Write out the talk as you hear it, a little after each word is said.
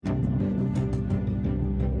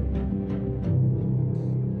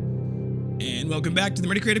welcome back to the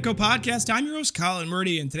Murdy Creative Co podcast. I'm your host, Colin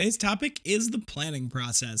Murdy, and today's topic is the planning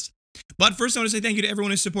process. But first, I want to say thank you to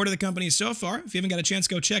everyone who's supported the company so far. If you haven't got a chance,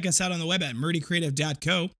 go check us out on the web at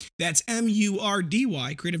murdycreative.co. That's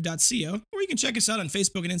M-U-R-D-Y, creative.co. Or you can check us out on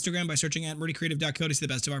Facebook and Instagram by searching at murdycreative.co to see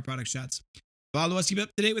the best of our product shots. Follow us, keep up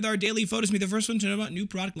to date with our daily photos, be the first one to know about new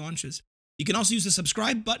product launches. You can also use the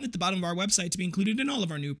subscribe button at the bottom of our website to be included in all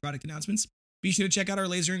of our new product announcements. Be sure to check out our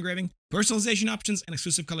laser engraving, personalization options, and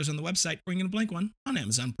exclusive colors on the website, or you can get a blank one on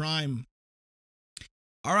Amazon Prime.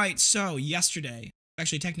 All right, so yesterday,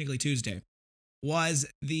 actually technically Tuesday, was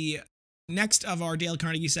the next of our Dale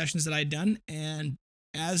Carnegie sessions that I had done, and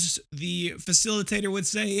as the facilitator would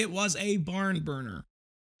say, it was a barn burner.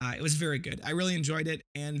 It was very good. I really enjoyed it,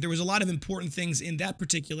 and there was a lot of important things in that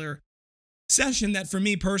particular session that for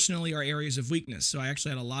me personally are areas of weakness, so I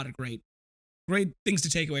actually had a lot of great things to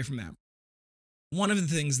take away from that. One of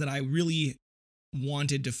the things that I really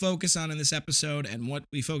wanted to focus on in this episode, and what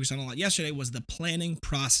we focused on a lot yesterday, was the planning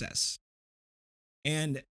process.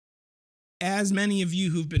 And as many of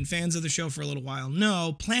you who've been fans of the show for a little while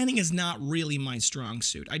know, planning is not really my strong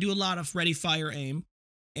suit. I do a lot of ready, fire, aim,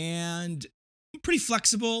 and I'm pretty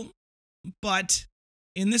flexible, but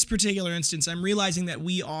in this particular instance, I'm realizing that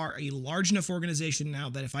we are a large enough organization now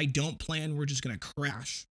that if I don't plan, we're just going to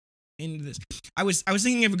crash into this. I was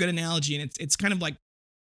thinking of a good analogy, and it's kind of like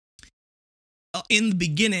in the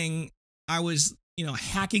beginning, I was,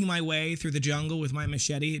 hacking my way through the jungle with my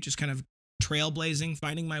machete, just kind of trailblazing,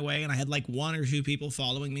 finding my way, and I had like one or two people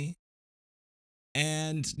following me.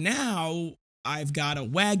 And now I've got a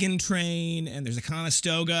wagon train, and there's a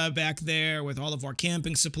Conestoga back there with all of our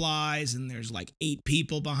camping supplies, and there's like 8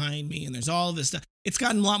 people behind me, and there's all of this stuff. It's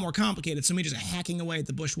gotten a lot more complicated, so me just hacking away at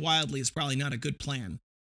the bush wildly is probably not a good plan.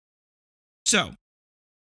 So,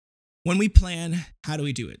 when we plan, how do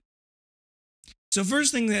we do it? So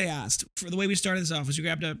first thing they asked, for the way we started this off, was we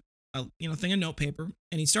grabbed a thing of notepaper,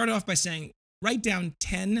 and he started off by saying, write down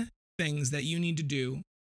 10 things that you need to do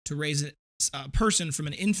to raise a person from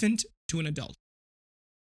an infant to an adult.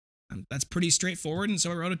 That's pretty straightforward, and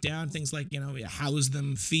so I wrote it down, things like, house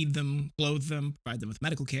them, feed them, clothe them, provide them with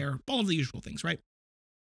medical care, all of the usual things, right?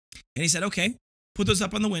 And he said, okay, put those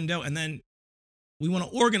up on the window, and then we want to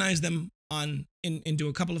organize them into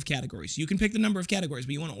a couple of categories. You can pick the number of categories,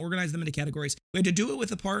 but you want to organize them into categories. We had to do it with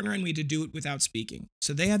a partner, and we had to do it without speaking.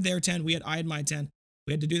 So they had their 10, I had my 10.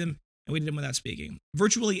 We had to do them, and we did them without speaking.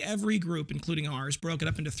 Virtually every group, including ours, broke it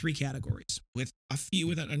up into 3 categories, with a few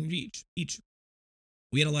under each.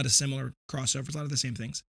 We had a lot of similar crossovers, a lot of the same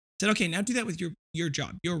things. Said, okay, now do that with your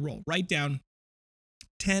job, your role. Write down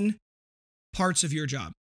 10 parts of your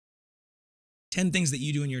job, 10 things that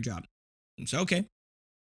you do in your job. And so, okay.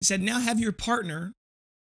 He said, now have your partner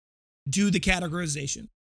do the categorization.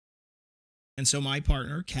 And so my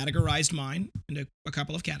partner categorized mine into a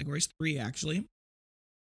couple of categories, 3 actually.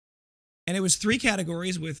 And it was 3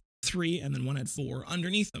 categories with 3, and then one had 4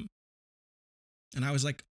 underneath them. And I was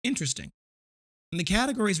like, interesting. And the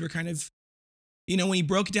categories were kind of, when you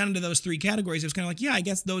broke it down into those 3 categories, it was kind of like, yeah, I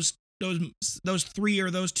guess those 3 or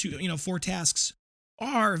those 2, 4 tasks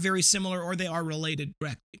are very similar, or they are related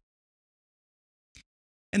directly.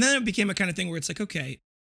 And then it became a kind of thing where it's like, okay,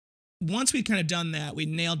 once we'd kind of done that, we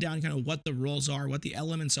nailed down kind of what the roles are, what the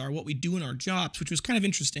elements are, what we do in our jobs, which was kind of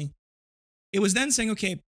interesting. It was then saying,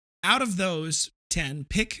 okay, out of those 10,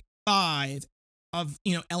 pick 5 of,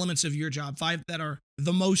 elements of your job, 5 that are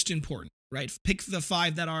the most important, right? Pick the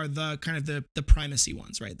 5 that are the kind of the primacy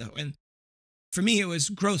ones, right? And for me, it was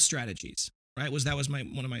growth strategies, right? That was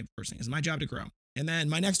one of my first things, my job to grow. And then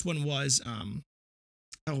my next one was,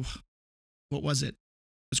 what was it?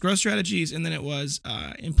 It was growth strategies, and then it was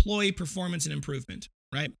employee performance and improvement,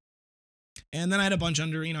 right? And then I had a bunch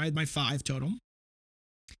under, I had my 5 total.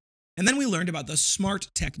 And then we learned about the SMART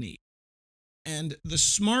technique. And the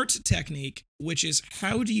SMART technique, which is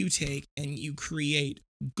how do you take and you create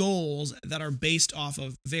goals that are based off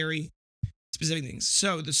of very specific things.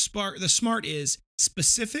 So the SMART is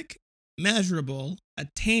specific, measurable,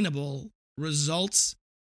 attainable, results,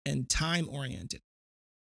 and time-oriented.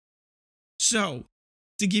 So,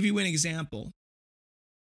 to give you an example,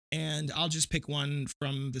 and I'll just pick one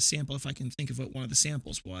from the sample if I can think of what one of the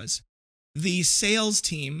samples was. The sales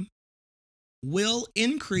team will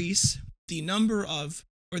increase the number of,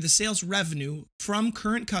 or the sales revenue from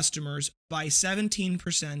current customers by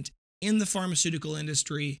 17% in the pharmaceutical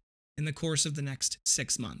industry in the course of the next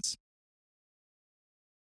 6 months.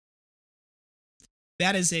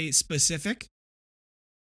 That is a specific,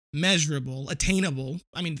 measurable, attainable.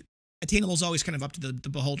 I mean, attainable is always kind of up to the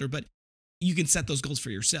beholder, but you can set those goals for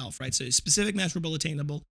yourself, right? So specific, measurable,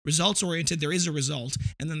 attainable, results-oriented, there is a result,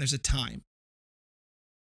 and then there's a time.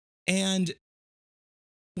 And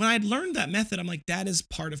when I'd learned that method, I'm like, that is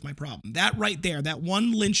part of my problem. That right there, that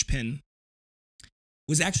one linchpin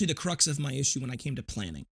was actually the crux of my issue when I came to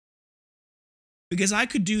planning. Because I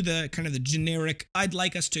could do the kind of the generic, I'd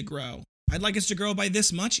like us to grow. I'd like us to grow by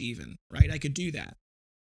this much even, right? I could do that.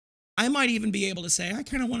 I might even be able to say, I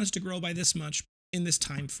kind of want us to grow by this much in this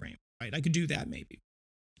time frame, right? I could do that maybe.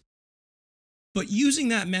 But using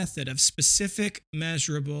that method of specific,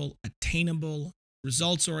 measurable, attainable,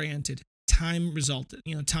 results-oriented, time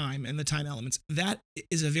and the time elements, that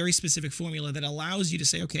is a very specific formula that allows you to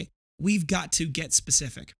say, okay, we've got to get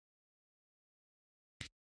specific.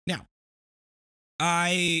 Now,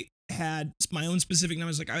 I had my own specific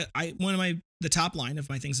numbers. Like the top line of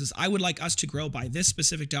my things is I would like us to grow by this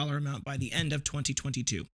specific dollar amount by the end of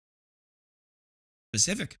 2022.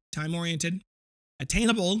 Specific, time-oriented,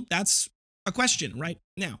 attainable, that's a question right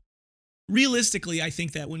now. Realistically, I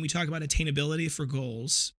think that when we talk about attainability for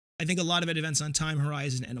goals, I think a lot of it depends on time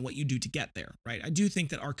horizon and what you do to get there, right? I do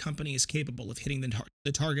think that our company is capable of hitting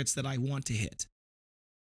the targets that I want to hit.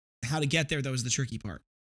 How to get there, though, is the tricky part.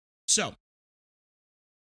 So,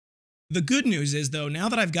 the good news is, though, now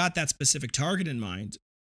that I've got that specific target in mind,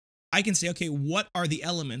 I can say, okay, what are the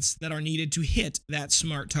elements that are needed to hit that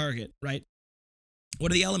SMART target, right?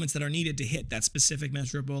 What are the elements that are needed to hit that specific,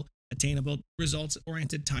 measurable, attainable,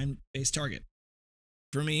 results-oriented, time-based target?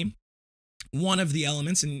 For me, one of the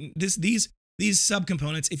elements, and these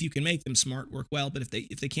subcomponents, if you can make them SMART, work well, but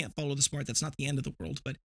if they can't follow the SMART, that's not the end of the world.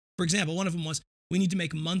 But for example, one of them was we need to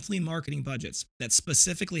make monthly marketing budgets that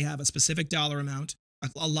specifically have a specific dollar amount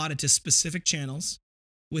allotted to specific channels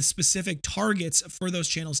with specific targets for those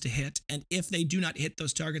channels to hit. And if they do not hit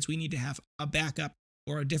those targets, we need to have a backup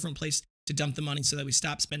or a different place to dump the money so that we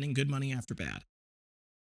stop spending good money after bad.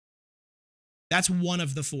 That's one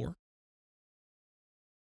of the four.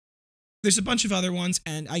 There's a bunch of other ones,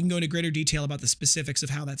 and I can go into greater detail about the specifics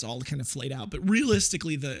of how that's all kind of flayed out. But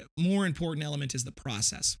realistically, the more important element is the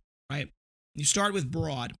process, right? You start with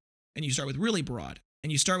broad, and you start with really broad.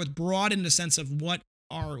 And you start with broad in the sense of what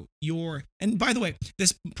are your, and by the way,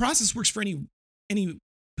 this process works for any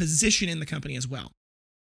position in the company as well.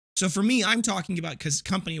 So for me, I'm talking about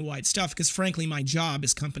company-wide stuff because frankly, my job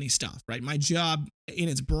is company stuff, right? My job in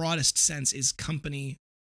its broadest sense is company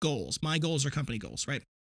goals. My goals are company goals, right?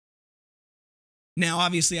 Now,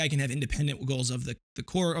 obviously, I can have independent goals of the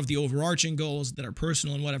core of the overarching goals that are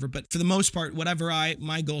personal and whatever, but for the most part, whatever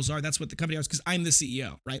my goals are, that's what the company is because I'm the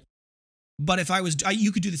CEO, right? But if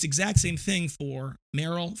you could do this exact same thing for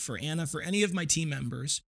Meryl, for Anna, for any of my team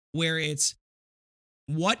members, where it's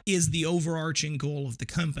what is the overarching goal of the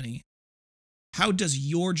company? What does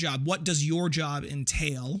your job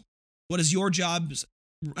entail? How does your job,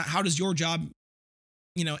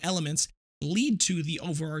 elements lead to the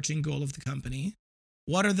overarching goal of the company?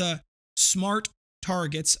 What are the SMART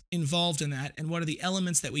targets involved in that? And what are the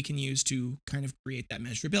elements that we can use to kind of create that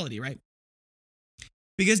measurability, right?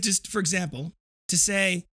 Because just, for example, to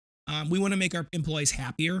say we want to make our employees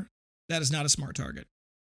happier, that is not a SMART target.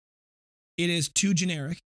 It is too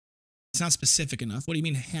generic. It's not specific enough. What do you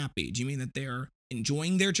mean happy? Do you mean that they're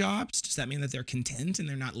enjoying their jobs? Does that mean that they're content and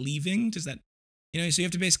they're not leaving? Does that, so you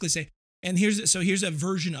have to basically say, and here's a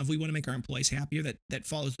version of we want to make our employees happier that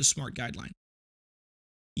follows the SMART guideline.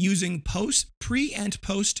 Using pre and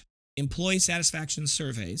post employee satisfaction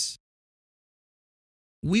surveys,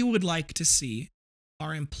 we would like to see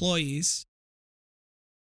our employees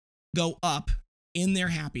go up in their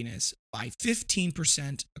happiness by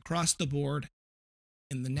 15% across the board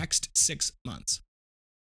in the next 6 months.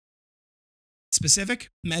 Specific,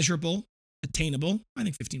 measurable, attainable. I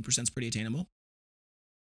think 15% is pretty attainable.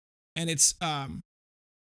 And it's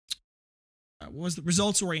was the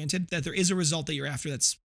results oriented, that there is a result that you're after.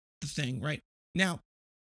 That's the thing, right? Now,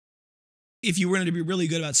 if you were going to be really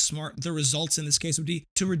good about SMART, the results in this case would be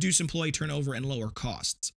to reduce employee turnover and lower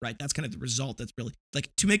costs, right? That's kind of the result. That's really like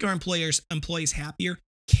to make our employees happier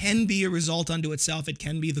can be a result unto itself. It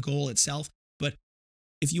can be the goal itself. But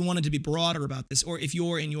if you wanted to be broader about this, or if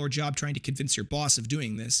you're in your job trying to convince your boss of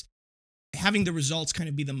doing this, having the results kind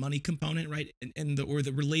of be the money component, right? Or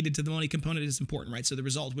the related to the money component is important, right? So the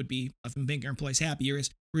result would be of making our employees happier is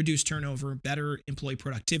reduced turnover, better employee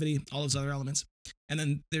productivity, all those other elements. And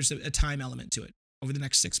then there's a time element to it over the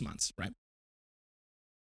next 6 months, right?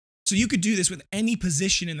 So you could do this with any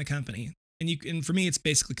position in the company. And for me, it's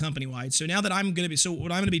basically company-wide. So now that what I'm going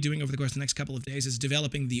to be doing over the course of the next couple of days is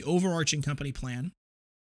developing the overarching company plan.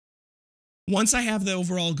 Once I have the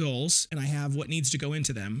overall goals and I have what needs to go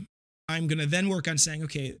into them, I'm going to then work on saying,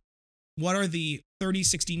 okay, what are the 30,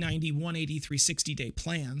 60, 90, 180, 360 day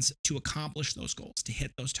plans to accomplish those goals, to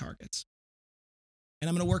hit those targets? And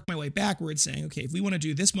I'm going to work my way backwards saying, okay, if we want to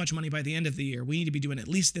do this much money by the end of the year, we need to be doing at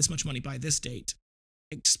least this much money by this date,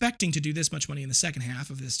 expecting to do this much money in the second half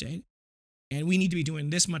of this date. And we need to be doing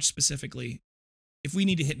this much specifically. If we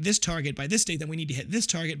need to hit this target by this date, then we need to hit this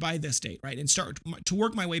target by this date, right? And start to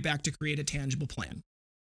work my way back to create a tangible plan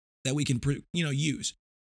that we can, use.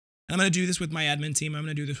 And I'm going to do this with my admin team. I'm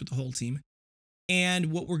going to do this with the whole team.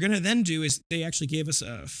 And what we're going to then do is they actually gave us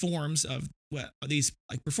forms of these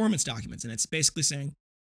like performance documents. And it's basically saying,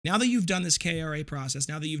 now that you've done this KRA process,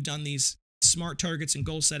 now that you've done these SMART targets and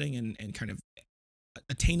goal setting and kind of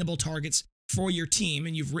attainable targets for your team,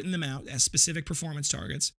 and you've written them out as specific performance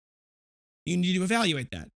targets, you need to evaluate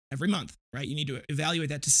that every month, right? You need to evaluate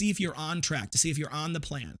that to see if you're on track, to see if you're on the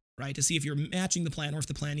plan, right? To see if you're matching the plan or if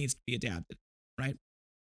the plan needs to be adapted, right?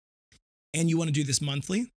 And you want to do this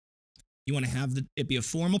monthly. You want to have it be a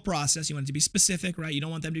formal process. You want it to be specific, right? You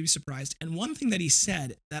don't want them to be surprised. And one thing that he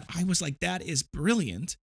said that I was like, that is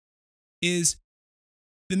brilliant, is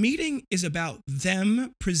the meeting is about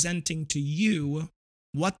them presenting to you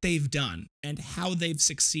what they've done and how they've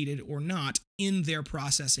succeeded or not in their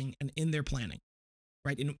processing and in their planning,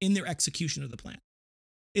 right? In their execution of the plan.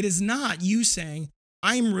 It is not you saying,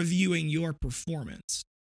 I'm reviewing your performance.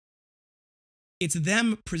 It's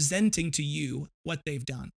them presenting to you what they've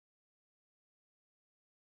done.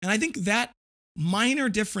 And I think that minor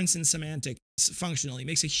difference in semantics functionally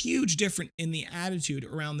makes a huge difference in the attitude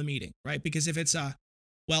around the meeting, right? Because if it's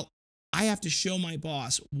well, I have to show my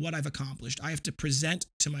boss what I've accomplished. I have to present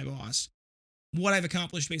to my boss what I've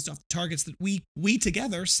accomplished based off the targets that we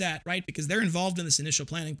together set, right? Because they're involved in this initial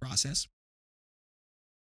planning process.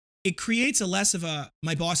 It creates a less of a,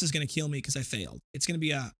 my boss is going to kill me because I failed. It's going to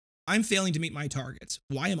be I'm failing to meet my targets.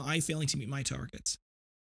 Why am I failing to meet my targets?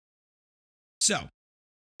 So,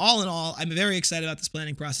 all in all, I'm very excited about this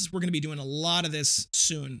planning process. We're going to be doing a lot of this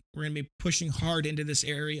soon. We're going to be pushing hard into this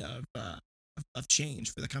area of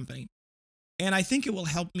change for the company. And I think it will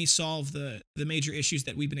help me solve the major issues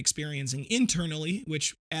that we've been experiencing internally,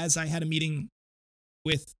 which as I had a meeting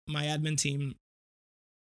with my admin team,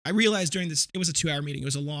 I realized during this, it was a 2-hour meeting. It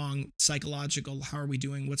was a long psychological, how are we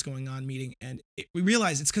doing, what's going on meeting. And we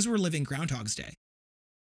realized it's because we're living Groundhog's Day.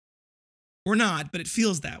 We're not, but it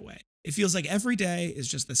feels that way. It feels like every day is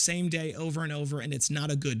just the same day over and over, and it's not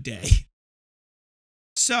a good day.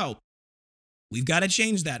 So we've got to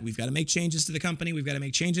change that. We've got to make changes to the company. We've got to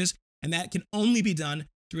make changes. And that can only be done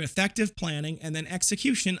through effective planning and then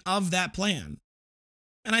execution of that plan.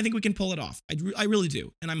 And I think we can pull it off. I really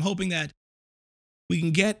do. And I'm hoping that we can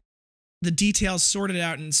get the details sorted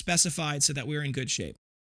out and specified so that we're in good shape.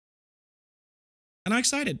 And I'm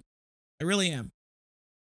excited. I really am.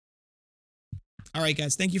 All right,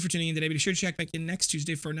 guys, thank you for tuning in today. Be sure to check back in next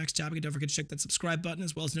Tuesday for our next topic. And don't forget to check that subscribe button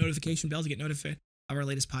as well as notification bell to get notified of our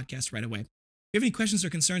latest podcast right away. If you have any questions or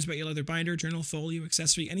concerns about your leather binder, journal, folio,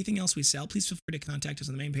 accessory, anything else we sell, please feel free to contact us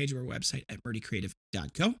on the main page of our website at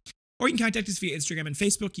murdycreative.co. Or you can contact us via Instagram and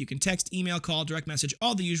Facebook. You can text, email, call, direct message,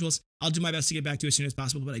 all the usuals. I'll do my best to get back to you as soon as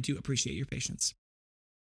possible, but I do appreciate your patience. If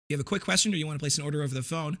you have a quick question or you want to place an order over the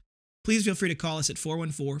phone, please feel free to call us at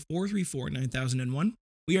 414-434-9001.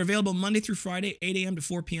 We are available Monday through Friday, 8 a.m. to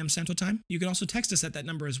 4 p.m. Central Time. You can also text us at that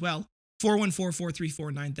number as well,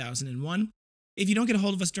 414-434-9001. If you don't get a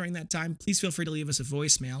hold of us during that time, please feel free to leave us a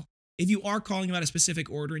voicemail. If you are calling about a specific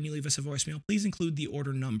order and you leave us a voicemail, please include the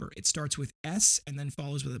order number. It starts with S and then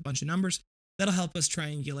follows with a bunch of numbers. That'll help us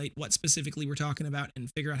triangulate what specifically we're talking about and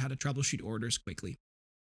figure out how to troubleshoot orders quickly.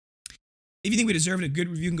 If you think we deserve it, a good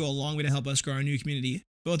review can go a long way to help us grow our new community.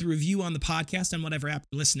 Both a review on the podcast on whatever app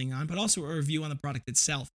you're listening on, but also a review on the product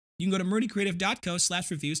itself. You can go to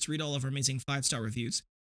murdycreative.co/reviews to read all of our amazing 5-star reviews.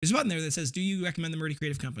 There's a button there that says, do you recommend the Murdy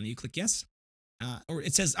Creative Company? You click yes. Or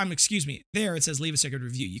it says, there it says leave a second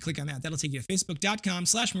review. You click on that. That'll take you to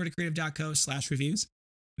facebook.com/murdycreative.co/reviews.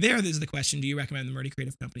 There's the question, do you recommend the Murdy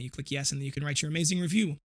Creative Company? You click yes, and then you can write your amazing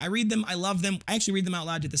review. I read them. I love them. I actually read them out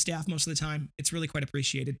loud to the staff most of the time. It's really quite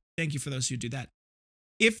appreciated. Thank you for those who do that.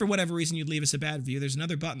 If for whatever reason you'd leave us a bad review, there's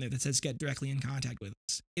another button there that says get directly in contact with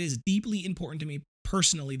us. It is deeply important to me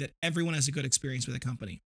personally that everyone has a good experience with a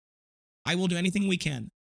company. I will do anything we can.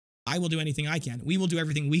 I will do anything I can. We will do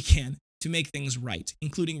everything we can to make things right,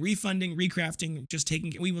 including refunding, recrafting,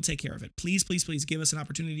 we will take care of it. Please, please, please give us an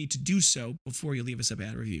opportunity to do so before you leave us a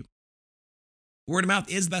bad review. Word of mouth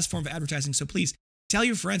is the best form of advertising, so please tell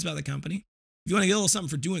your friends about the company. If you want to get a little something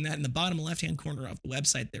for doing that, in the bottom left-hand corner of the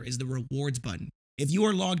website, there is the rewards button. If you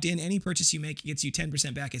are logged in, any purchase you make gets you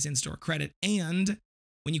 10% back as in-store credit. And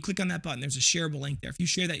when you click on that button, there's a shareable link there. If you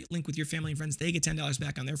share that link with your family and friends, they get $10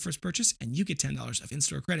 back on their first purchase, and you get $10 of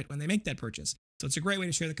in-store credit when they make that purchase. So it's a great way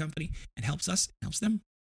to share the company. It helps us, it helps them.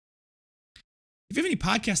 If you have any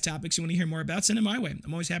podcast topics you want to hear more about, send them my way.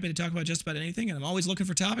 I'm always happy to talk about just about anything, and I'm always looking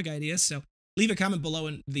for topic ideas. So leave a comment below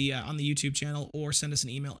on the YouTube channel or send us an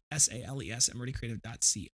email,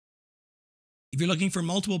 sales@meridiacreative.co. If you're looking for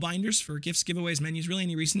multiple binders for gifts, giveaways, menus, really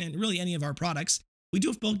any recent and really any of our products, we do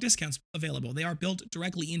have bulk discounts available. They are built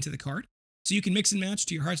directly into the cart, so you can mix and match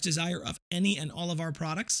to your heart's desire of any and all of our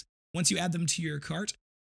products. Once you add them to your cart,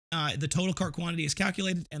 the total cart quantity is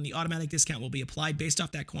calculated and the automatic discount will be applied based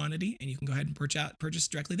off that quantity, and you can go ahead and purchase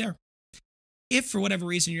directly there. If for whatever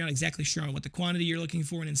reason you're not exactly sure on what the quantity you're looking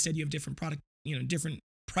for, and instead you have different different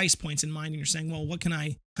price points in mind, and you're saying, well,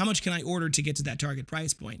 how much can I order to get to that target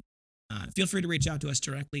price point? Feel free to reach out to us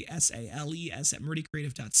directly,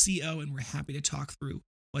 sales@meridiacreative.co, and we're happy to talk through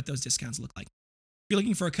what those discounts look like. If you're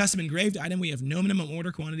looking for a custom engraved item, we have no minimum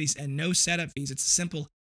order quantities and no setup fees. It's a simple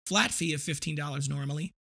flat fee of $15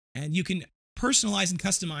 normally, and you can personalize and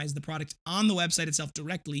customize the product on the website itself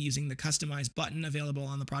directly using the customize button available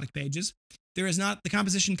on the product pages. The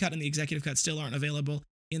composition cut and the executive cut still aren't available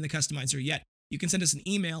in the customizer yet. You can send us an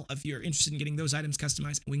email if you're interested in getting those items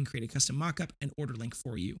customized, and we can create a custom mockup and order link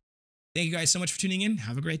for you. Thank you guys so much for tuning in.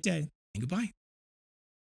 Have a great day, and goodbye.